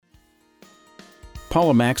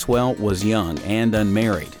Paula Maxwell was young and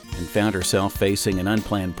unmarried and found herself facing an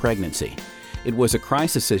unplanned pregnancy. It was a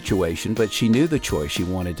crisis situation, but she knew the choice she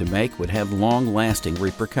wanted to make would have long-lasting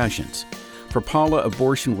repercussions. For Paula,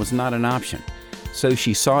 abortion was not an option, so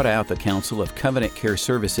she sought out the counsel of Covenant Care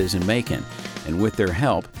Services in Macon, and with their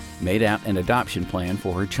help, made out an adoption plan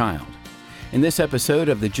for her child. In this episode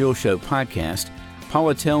of the Jules Show podcast,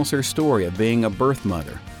 Paula tells her story of being a birth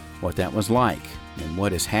mother, what that was like, and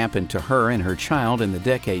what has happened to her and her child in the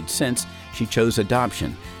decades since she chose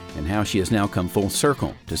adoption, and how she has now come full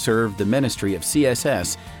circle to serve the ministry of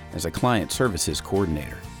CSS as a client services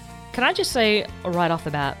coordinator. Can I just say right off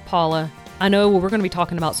the bat, Paula, I know we're going to be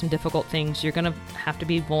talking about some difficult things. You're going to have to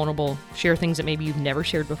be vulnerable, share things that maybe you've never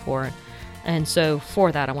shared before. And so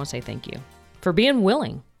for that, I want to say thank you for being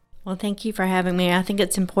willing. Well, thank you for having me. I think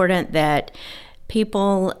it's important that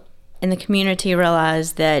people in the community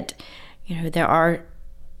realize that, there are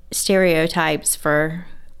stereotypes for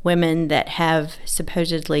women that have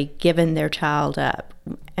supposedly given their child up.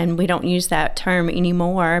 And we don't use that term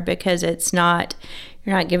anymore because you're not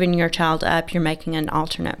giving your child up, you're making an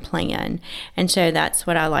alternate plan. And so that's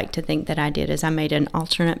what I like to think that I did, is I made an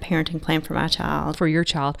alternate parenting plan for my child. For your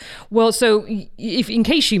child. Well, so if in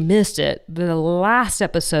case you missed it, the last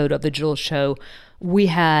episode of the Jules Show, we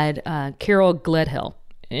had Carol Gledhill.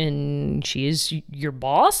 And she is your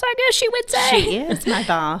boss, I guess you would say. She is my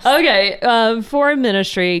boss. Okay. For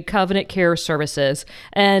ministry, Covenant Care Services.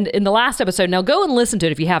 And in the last episode, now go and listen to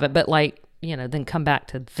it if you haven't, but then come back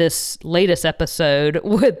to this latest episode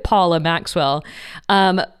with Paula Maxwell.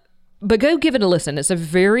 But go give it a listen. It's a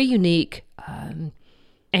very unique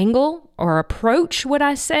angle or approach, would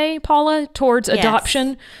I say, Paula, towards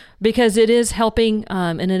adoption, because it is helping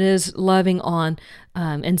and it is loving on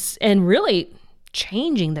and really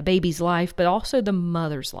changing the baby's life, but also the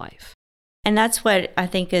mother's life. And that's what I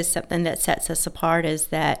think is something that sets us apart, is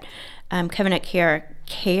that Covenant Care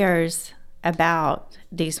cares about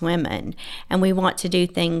these women, and we want to do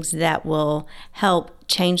things that will help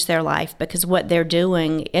change their life, because what they're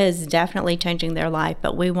doing is definitely changing their life.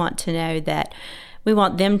 But we want them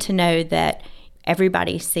to know that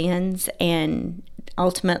everybody sins, and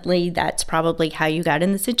ultimately that's probably how you got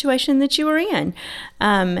in the situation that you were in.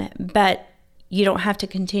 But you don't have to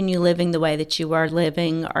continue living the way that you are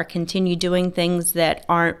living, or continue doing things that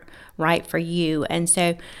aren't right for you. And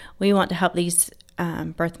so we want to help these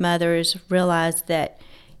birth mothers realize that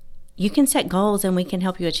you can set goals and we can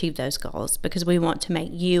help you achieve those goals, because we want to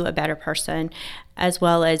make you a better person, as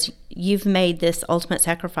well as you've made this ultimate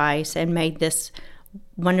sacrifice and made this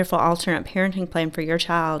wonderful alternate parenting plan for your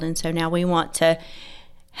child. And so now we want to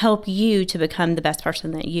help you to become the best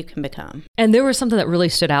person that you can become. And there was something that really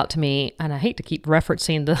stood out to me, and I hate to keep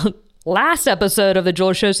referencing the last episode of the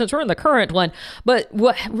Jules Show since we're in the current one, but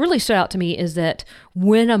what really stood out to me is that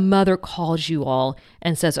when a mother calls you all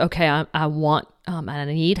and says, okay, I want and I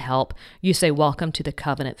need help, you say, welcome to the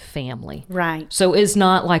Covenant family. Right. So it's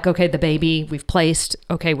not like, okay, the baby we've placed,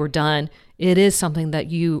 okay, we're done. It is something that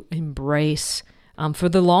you embrace for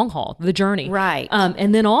the long haul, the journey. Right.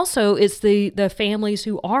 And then also it's the families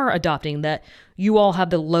who are adopting, that you all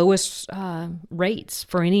have the lowest rates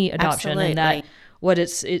for any adoption. Absolutely. And that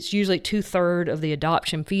it's usually 2/3 of the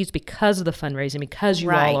adoption fees because of the fundraising, because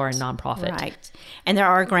you all are a nonprofit. Right. And there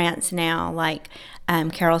are grants now, like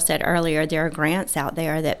Carol said earlier, there are grants out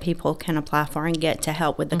there that people can apply for and get to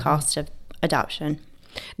help with the cost of adoption.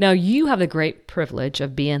 Now, you have the great privilege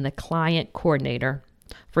of being the client coordinator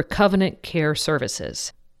for Covenant Care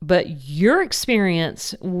Services. But your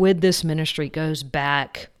experience with this ministry goes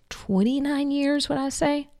back 29 years, would I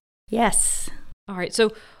say? Yes. All right.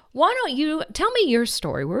 So why don't you tell me your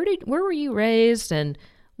story? Where were you raised, and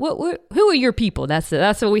who are your people? That's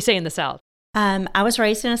what we say in the South. I was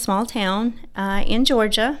raised in a small town in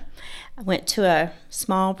Georgia. I went to a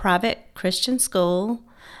small private Christian school.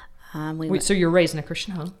 So you're raised in a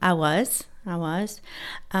Christian home? I was.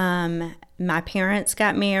 My parents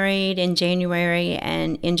got married in January,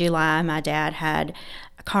 and in July, my dad had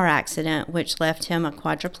a car accident, which left him a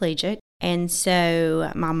quadriplegic. And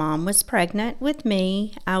so my mom was pregnant with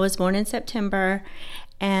me. I was born in September,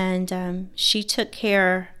 and she took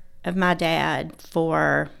care of my dad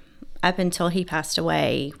for up until he passed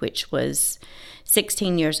away, which was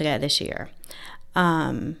 16 years ago this year.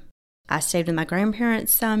 I stayed with my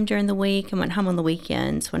grandparents some during the week and went home on the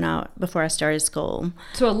weekends before I started school.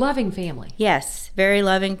 So a loving family. Yes, very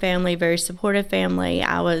loving family, very supportive family.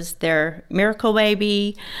 I was their miracle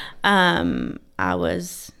baby. I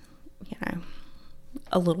was,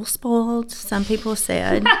 a little spoiled, some people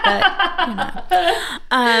said, but but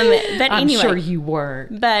I'm anyway, sure you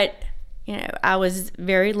weren't. But I was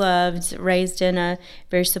very loved, raised in a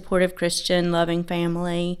very supportive Christian, loving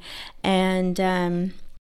family. And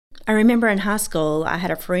I remember in high school, I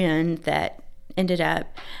had a friend that ended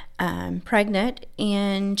up pregnant,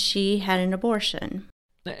 and she had an abortion.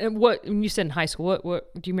 And what, when you said in high school,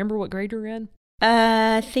 what do you remember what grade you were in?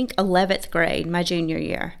 I think 11th grade, my junior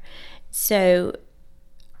year. So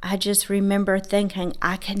I just remember thinking,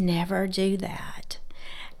 I could never do that.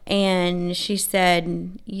 And she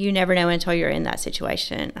said, you never know until you're in that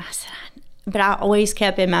situation. I said, but I always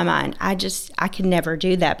kept in my mind, I could never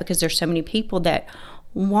do that, because there's so many people that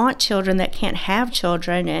want children that can't have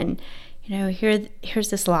children. And, here's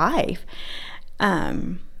this life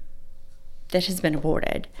that has been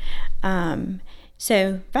aborted.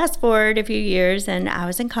 So fast forward a few years, and I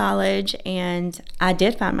was in college, and I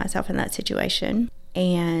did find myself in that situation.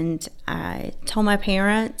 And I told my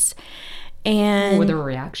parents, and... What was their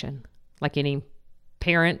reaction? Like any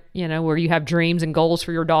parent, where you have dreams and goals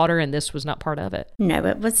for your daughter, and this was not part of it? No,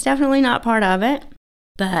 it was definitely not part of it.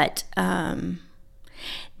 But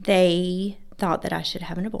they thought that I should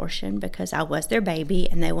have an abortion because I was their baby,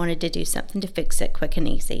 and they wanted to do something to fix it quick and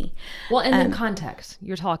easy. Well, and in context,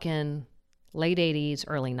 you're talking late 80s,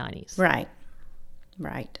 early 90s. Right.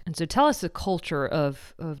 And so tell us the culture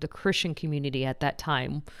of the Christian community at that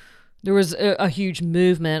time. There was a huge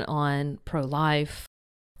movement on pro-life.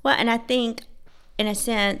 Well, and I think, in a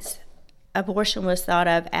sense, abortion was thought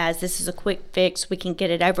of as, this is a quick fix, we can get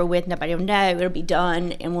it over with, nobody will know, it'll be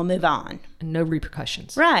done, and we'll move on. And no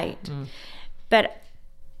repercussions. Right. But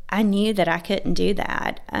I knew that I couldn't do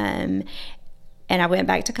that. And I went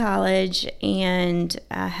back to college, and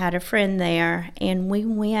I had a friend there, and we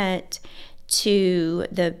went to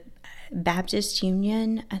the Baptist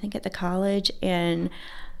Union, I think, at the college, and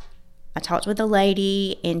I talked with a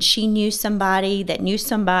lady, and she knew somebody that knew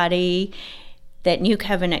somebody that knew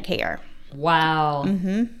Covenant Care. Wow.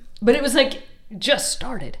 But it was like just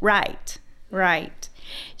started. Right.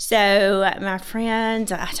 So my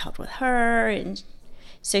friend, I talked with her, and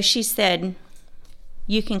so she said,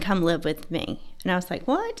 you can come live with me. And I was like,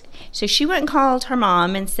 what? So she went and called her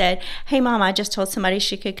mom and said, hey, Mom, I just told somebody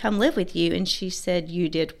she could come live with you. And she said, you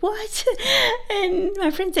did what? And my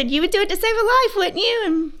friend said, you would do it to save a life, wouldn't you?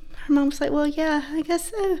 And her mom was like, well, yeah, I guess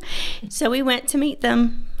so. So we went to meet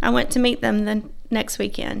them. I went to meet them the next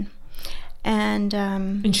weekend. And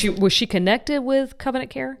was she connected with Covenant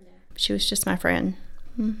Care? She was just my friend.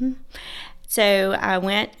 So I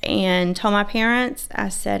went and told my parents, I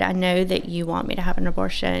said, I know that you want me to have an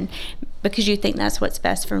abortion because you think that's what's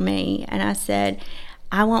best for me. And I said,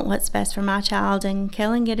 I want what's best for my child, and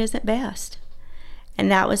killing it isn't best.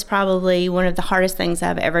 And that was probably one of the hardest things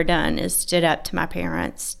I've ever done, is stood up to my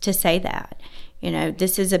parents to say that.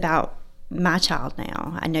 This is about my child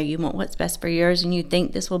now. I know you want what's best for yours, and you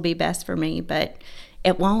think this will be best for me, but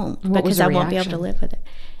it won't, because I won't be able to live with it.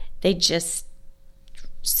 They just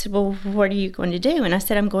said, well, what are you going to do? And I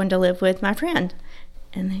said, I'm going to live with my friend.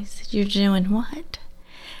 And they said, you're doing what?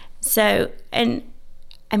 So, and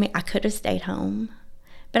I mean, I could have stayed home,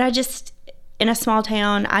 but I just, in a small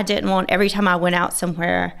town, I didn't want, every time I went out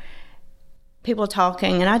somewhere, people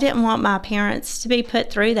talking, and I didn't want my parents to be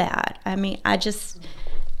put through that. I mean,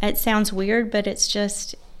 it sounds weird, but it's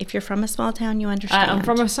just, if you're from a small town, you understand. I'm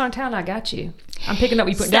from a small town, I got you. I'm picking up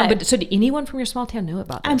what you put down. But so did anyone from your small town know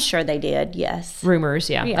about this? I'm sure they did, yes.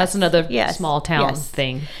 Rumors, yeah. Yes. That's another small town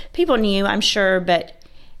thing. People knew, I'm sure, but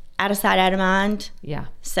out of sight, out of mind. Yeah.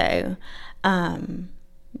 So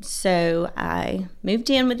I moved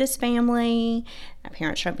in with this family. My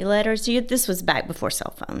parents wrote me letters. This was back before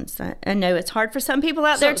cell phones. I know it's hard for some people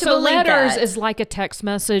out there to believe that. So letters is like a text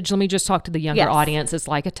message. Let me just talk to the younger audience. It's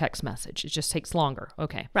like a text message. It just takes longer.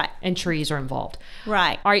 Okay. Right. And trees are involved.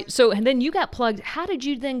 Right. All right. So, and then you got plugged. How did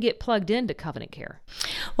you then get plugged into Covenant Care?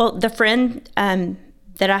 Well, the friend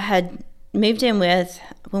that I had moved in with,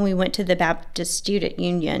 when we went to the Baptist Student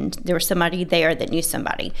Union, there was somebody there that knew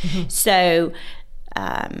somebody. So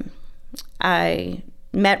I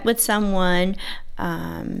met with someone.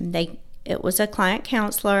 It was a client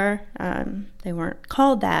counselor. They weren't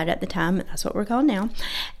called that at the time, but that's what we're called now.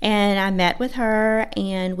 And I met with her,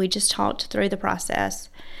 and we just talked through the process.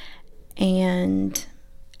 And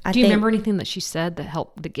do you remember anything that she said that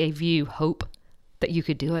helped, that gave you hope that you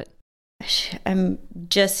could do it?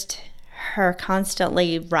 Just her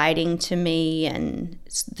constantly writing to me, and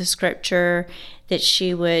the scripture that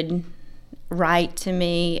she would write to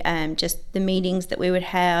me, just the meetings that we would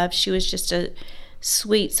have. She was just a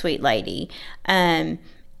sweet, sweet lady. And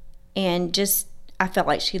just, I felt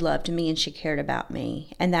like she loved me and she cared about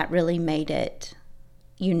me. And that really made it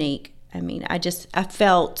unique. I mean, I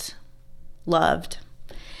felt loved.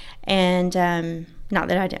 And not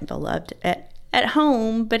that I didn't feel loved at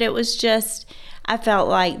home, but it was just, I felt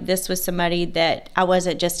like this was somebody that I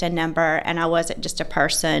wasn't just a number, and I wasn't just a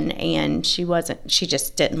person, and she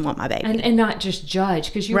just didn't want my baby. And not just judge,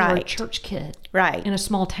 because you were a Right. church kid. Right. In a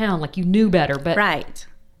small town, like you knew better, but.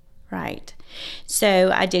 Right.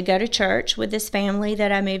 So I did go to church with this family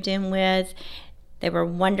that I moved in with. They were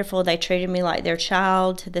wonderful. They treated me like their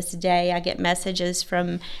child. To this day, I get messages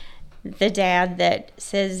from the dad that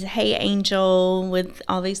says, "Hey, Angel," with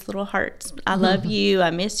all these little hearts. "I love you. I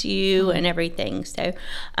miss you," and everything. So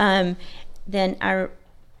then I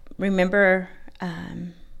remember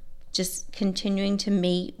just continuing to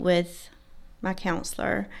meet with my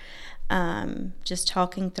counselor, just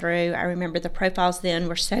talking through. I remember the profiles then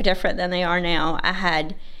were so different than they are now. I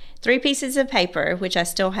had 3 pieces of paper, which I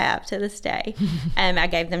still have to this day. I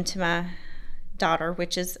gave them to my daughter,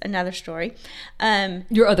 which is another story.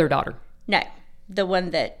 Your other daughter? No, the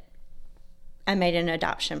one that I made an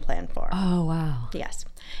adoption plan for. Oh, wow. Yes.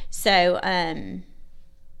 So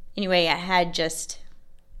anyway, I had just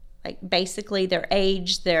like basically their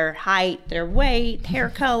age, their height, their weight, hair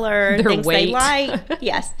color, Their things weight. they liked.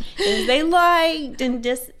 Yes, things they liked, and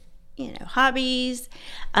just hobbies,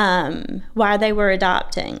 why they were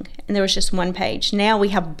adopting. And there was just one page. Now we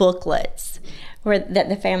have booklets that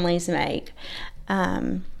the families make.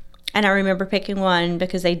 And I remember picking one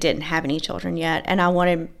because they didn't have any children yet, and I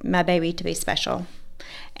wanted my baby to be special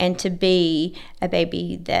and to be a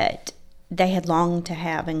baby that they had longed to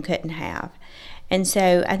have and couldn't have. And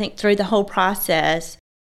so I think through the whole process,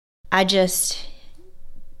 I just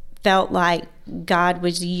felt like God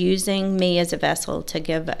was using me as a vessel to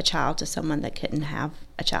give a child to someone that couldn't have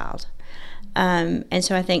a child. And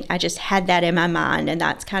so I think I just had that in my mind, and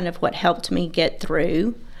that's kind of what helped me get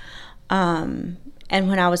through. And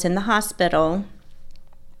when I was in the hospital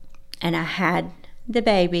and I had the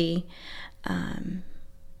baby,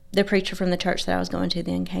 the preacher from the church that I was going to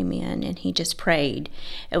then came in, and he just prayed.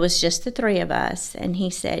 It was just the 3 of us, and he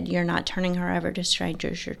said, "You're not turning her over to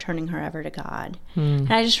strangers, you're turning her over to God."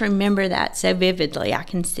 And I just remember that so vividly. I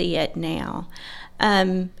can see it now.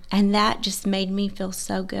 And that just made me feel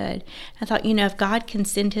so good. I thought, if God can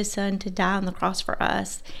send his son to die on the cross for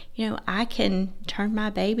us, I can turn my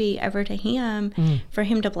baby over to him for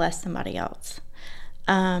him to bless somebody else.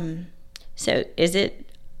 So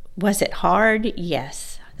was it hard?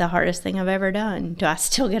 Yes. The hardest thing I've ever done. Do I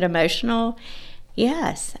still get emotional?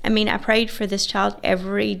 Yes. I prayed for this child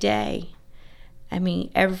every day.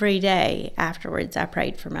 Every day afterwards, I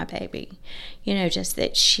prayed for my baby, just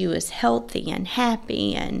that she was healthy and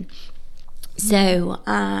happy. And so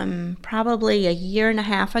probably a year and a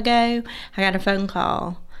half ago, I got a phone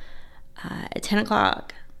call at 10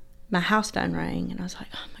 o'clock. My house phone rang, and I was like,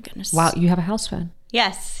 oh, my goodness. Wow, you have a house phone?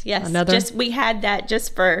 Yes. Another? We had that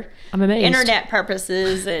just for I'm amazed. Internet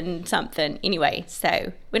purposes and something. Anyway,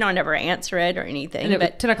 so we don't ever answer it or anything.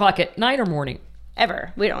 But 10 o'clock at night or morning?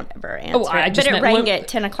 Ever. We don't ever answer it. But it rang at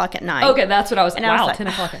 10 o'clock at night. Okay, that's what I was... And wow, I was like, 10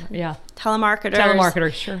 o'clock. Yeah.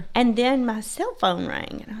 Telemarketers, sure. And then my cell phone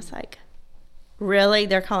rang, and I was like, really?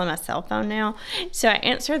 They're calling my cell phone now? So I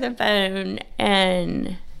answered the phone,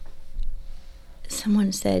 and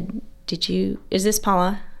someone said, is this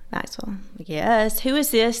Paula Maxwell? Yes. Who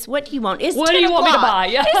is this? What do you want? What do you want me to buy?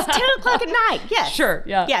 Yeah. It's 10 o'clock at night. Yes. Sure,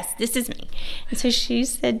 yeah. Yes, this is me. And so she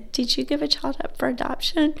said, did you give a child up for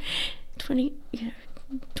adoption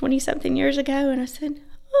 20-something years ago? And I said,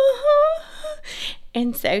 uh-huh.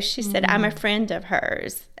 And so she said, I'm a friend of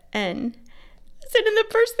hers. And I said, and the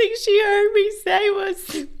first thing she heard me say was,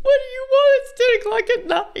 what do you want? It's 10 o'clock at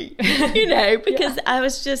night. Because I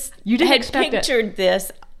was just, you didn't had expect pictured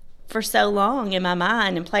this for so long in my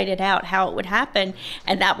mind and played it out how it would happen,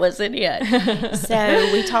 and that wasn't it.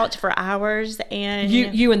 So we talked for hours, and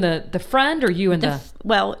you and the friend, or you and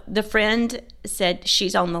the friend said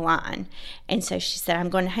she's on the line, and so she said, I'm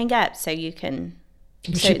going to hang up so you can.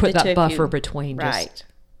 She put that buffer between.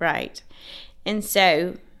 Right. And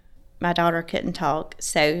so my daughter couldn't talk,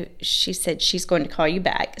 so she said she's going to call you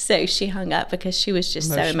back. So she hung up because she was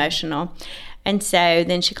just so emotional. And so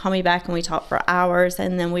then she called me back, and we talked for hours,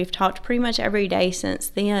 and then we've talked pretty much every day since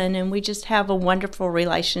then, and we just have a wonderful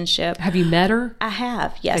relationship. Have you met her? I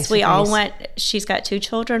have, yes. We all went. She's got 2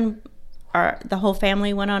 children. The whole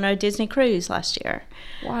family went on a Disney cruise last year.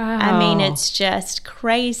 Wow. It's just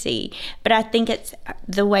crazy. But I think it's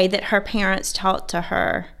the way that her parents talked to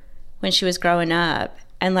her when she was growing up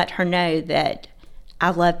and let her know that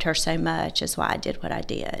I loved her so much is why I did what I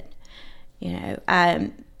did.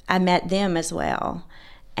 I met them as well,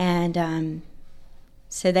 and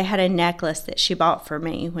So they had a necklace that she bought for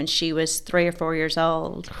me when she was 3 or 4 years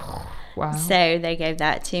old. Wow. So they gave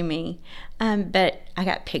that to me. But I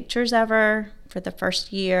got pictures of her for the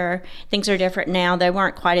first year. Things are different now. They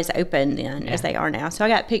weren't quite as open then as they are now. So I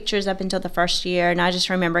got pictures up until the first year, and I just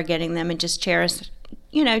remember getting them and just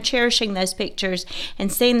cherishing those pictures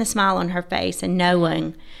and seeing the smile on her face and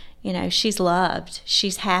knowing, she's loved,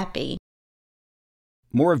 she's happy.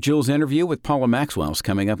 More of Jules' interview with Paula Maxwell is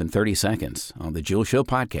coming up in 30 seconds on the Jules Show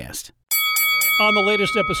podcast. On the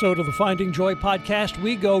latest episode of the Finding Joy podcast,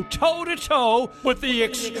 we go toe-to-toe with the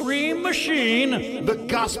extreme machine, the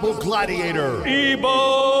gospel gladiator,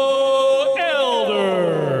 Ebo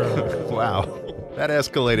Elder. Wow, that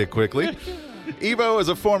escalated quickly. Ebo is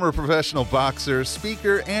a former professional boxer,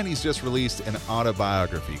 speaker, and he's just released an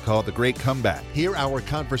autobiography called The Great Comeback. Hear our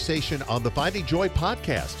conversation on the Finding Joy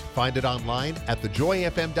podcast. Find it online at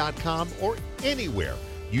thejoyfm.com or anywhere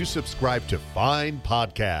you subscribe to fine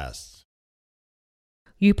podcasts.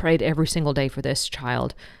 You prayed every single day for this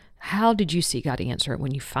child. How did you see God answer it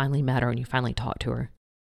when you finally met her and you finally talked to her?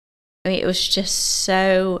 It was just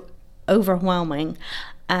so overwhelming.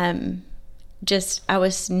 I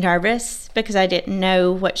was nervous because I didn't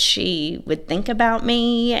know what she would think about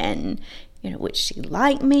me and, would she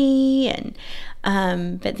like me? And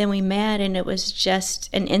but then we met and it was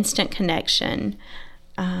just an instant connection.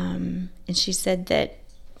 And she said that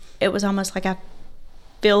it was almost like I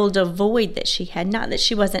filled a void that she had. Not that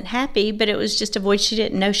she wasn't happy, but it was just a void she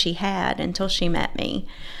didn't know she had until she met me.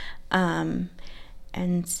 And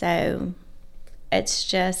so it's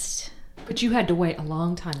just... But you had to wait a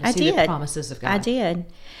long time to see the promises of God. I did.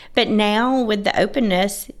 But now with the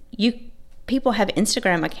openness, people have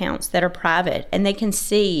Instagram accounts that are private and they can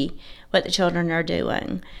see what the children are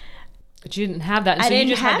doing. But you didn't have that. And I so didn't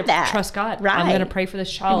you just have had to that. trust God. Right. I'm going to pray for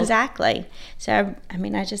this child. Exactly. So,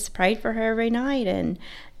 I just prayed for her every night. And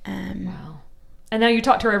wow. And now you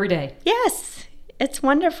talk to her every day. Yes. It's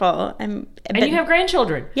wonderful. And you have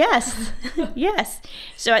grandchildren. Yes. Yes.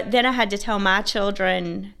 So then I had to tell my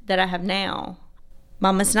children that I have now,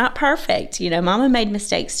 Mama's not perfect. Mama made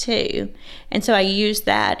mistakes too. And so I used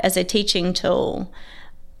that as a teaching tool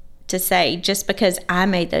to say, just because I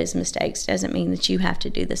made those mistakes doesn't mean that you have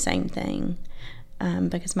to do the same thing.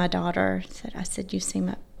 Because my daughter said, I said, you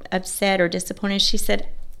seem upset or disappointed. She said,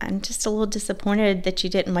 I'm just a little disappointed that you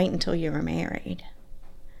didn't wait until you were married.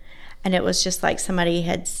 And it was just like somebody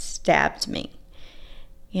had stabbed me,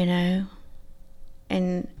 And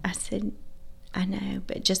I said, I know,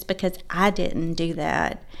 but just because I didn't do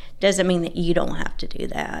that doesn't mean that you don't have to do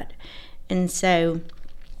that. And so,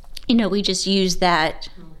 we just use that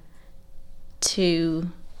to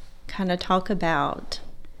kind of talk about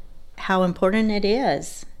how important it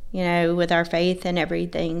is, with our faith and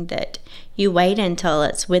everything, that you wait until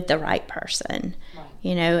it's with the right person, right.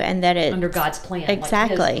 And that it's under God's plan.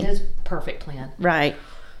 Exactly. Like his perfect plan. Right.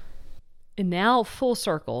 And now, full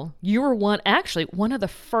circle, you were one of the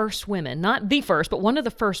first women, not the first, but one of the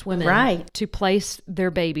first women right. to place their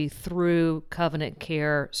baby through Covenant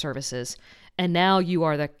Care Services. And now you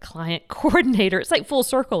are the client coordinator. It's like full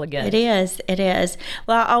circle again. It is. It is.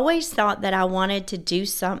 Well, I always thought that I wanted to do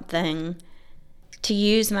something to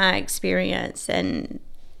use my experience and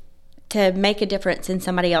to make a difference in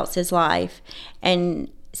somebody else's life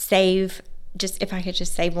and if I could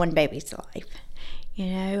just save one baby's life.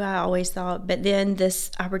 I always thought, but then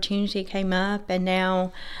this opportunity came up and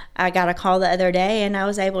now I got a call the other day and I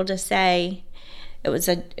was able to say, it was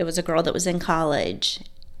a girl that was in college,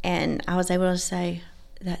 and I was able to say,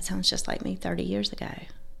 that sounds just like me 30 years ago.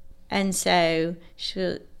 And so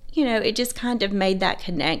she, it just kind of made that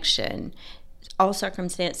connection. All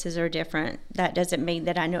circumstances are different. That doesn't mean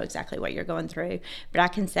that I know exactly what you're going through, but I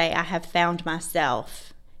can say I have found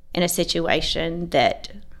myself in a situation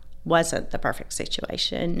that wasn't the perfect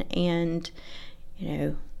situation, and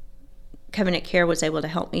Covenant Care was able to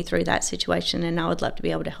help me through that situation, and I would love to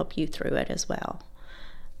be able to help you through it as well.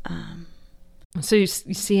 So you're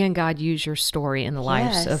seeing God use your story in the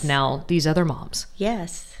lives of now these other moms.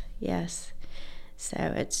 Yes. So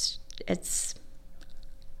it's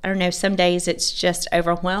I don't know, some days it's just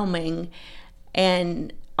overwhelming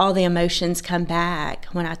and all the emotions come back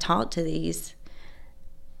when I talk to these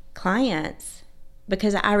clients,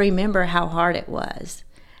 because I remember how hard it was.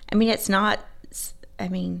 It's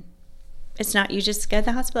not you just go to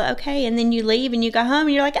the hospital, okay, and then you leave and you go home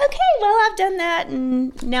and you're like, okay, well, I've done that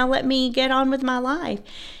and now let me get on with my life.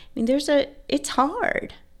 It's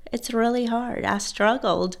hard. It's really hard. I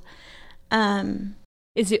struggled.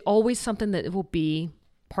 Is it always something that will be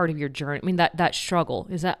part of your journey? That struggle,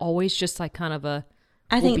 is that always just like kind of a...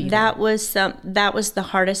 I think that was the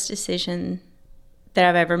hardest decision that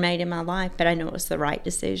I've ever made in my life, but I know it was the right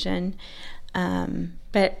decision.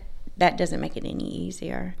 But that doesn't make it any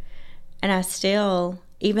easier. And I still,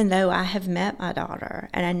 even though I have met my daughter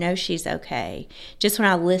and I know she's okay, just when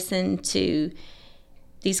I listen to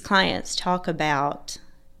these clients talk about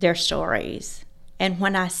their stories, and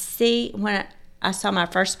when I saw my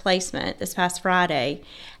first placement this past Friday,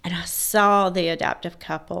 and I saw the adoptive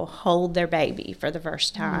couple hold their baby for the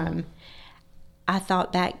first time, I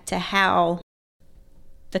thought back to how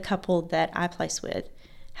the couple that I place with,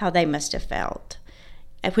 how they must have felt,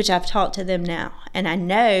 which I've talked to them now. And I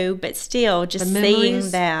know, but still, just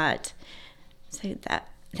seeing that, so that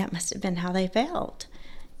must have been how they felt.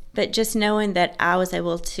 But just knowing that I was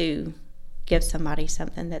able to give somebody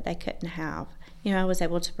something that they couldn't have. You know, I was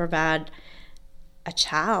able to provide a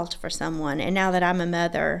child for someone. And now that I'm a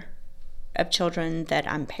mother of children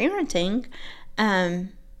that I'm parenting, I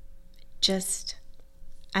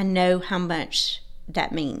know how much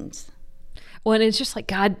that means. Well, and it's just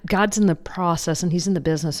like God's in the process, and he's in the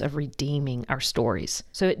business of redeeming our stories.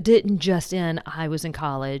 So it didn't just end, I was in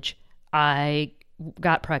college, I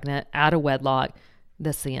got pregnant out of wedlock,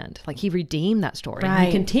 that's the end. Like, he redeemed that story. Right. And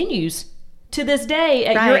he continues to this day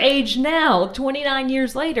at your age now, 29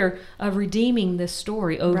 years later, of redeeming this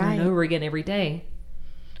story over and over again every day.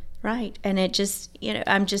 Right. And it just,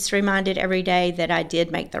 I'm just reminded every day that I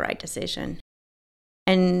did make the right decision.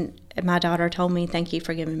 And my daughter told me, thank you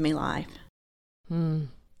for giving me life.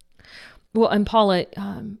 Well, and Paula,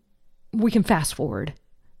 we can fast forward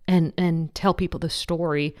and tell people the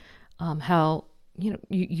story, how,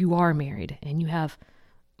 you are married and you have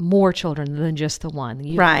more children than just the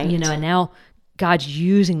one. Right. And now God's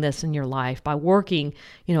using this in your life by working,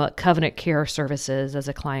 at Covenant Care Services as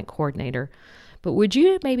a client coordinator. But would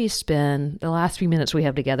you maybe spend the last few minutes we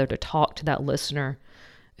have together to talk to that listener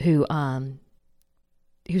who's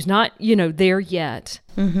not, there yet,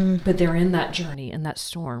 but they're in that journey, in that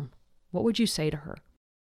storm? What would you say to her?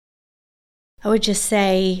 I would just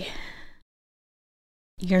say,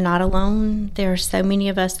 you're not alone. There are so many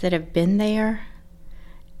of us that have been there,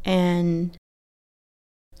 and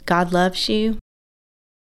God loves you.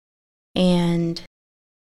 And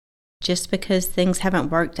just because things haven't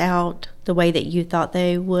worked out the way that you thought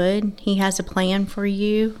they would, he has a plan for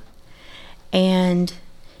you. And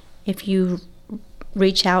if you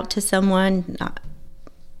reach out to someone,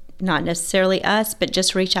 not necessarily us, but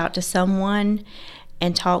just reach out to someone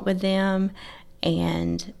and talk with them,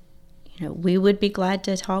 and we would be glad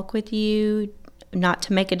to talk with you, not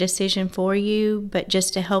to make a decision for you, but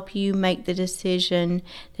just to help you make the decision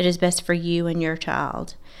that is best for you and your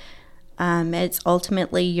child. It's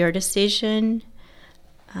ultimately your decision,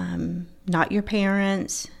 not your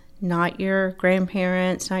parents, not your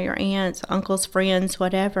grandparents, not your aunts, uncles, friends,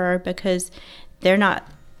 whatever, because they're not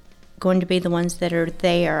going to be the ones that are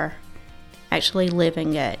there actually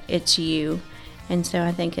living it. It's you. And so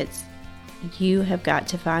I think you have got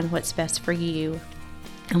to find what's best for you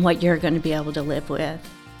and what you're going to be able to live with.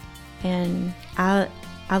 And I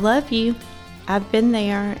love you. I've been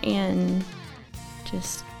there, and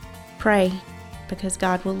just pray, because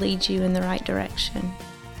God will lead you in the right direction.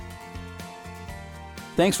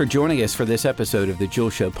 Thanks for joining us for this episode of the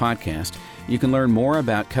Jules Show podcast. You can learn more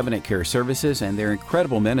about Covenant Care Services and their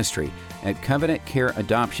incredible ministry at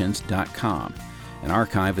covenantcareadoptions.com. An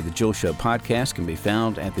archive of the Jules Show podcast can be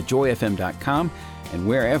found at thejoyfm.com and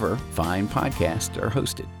wherever fine podcasts are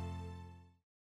hosted.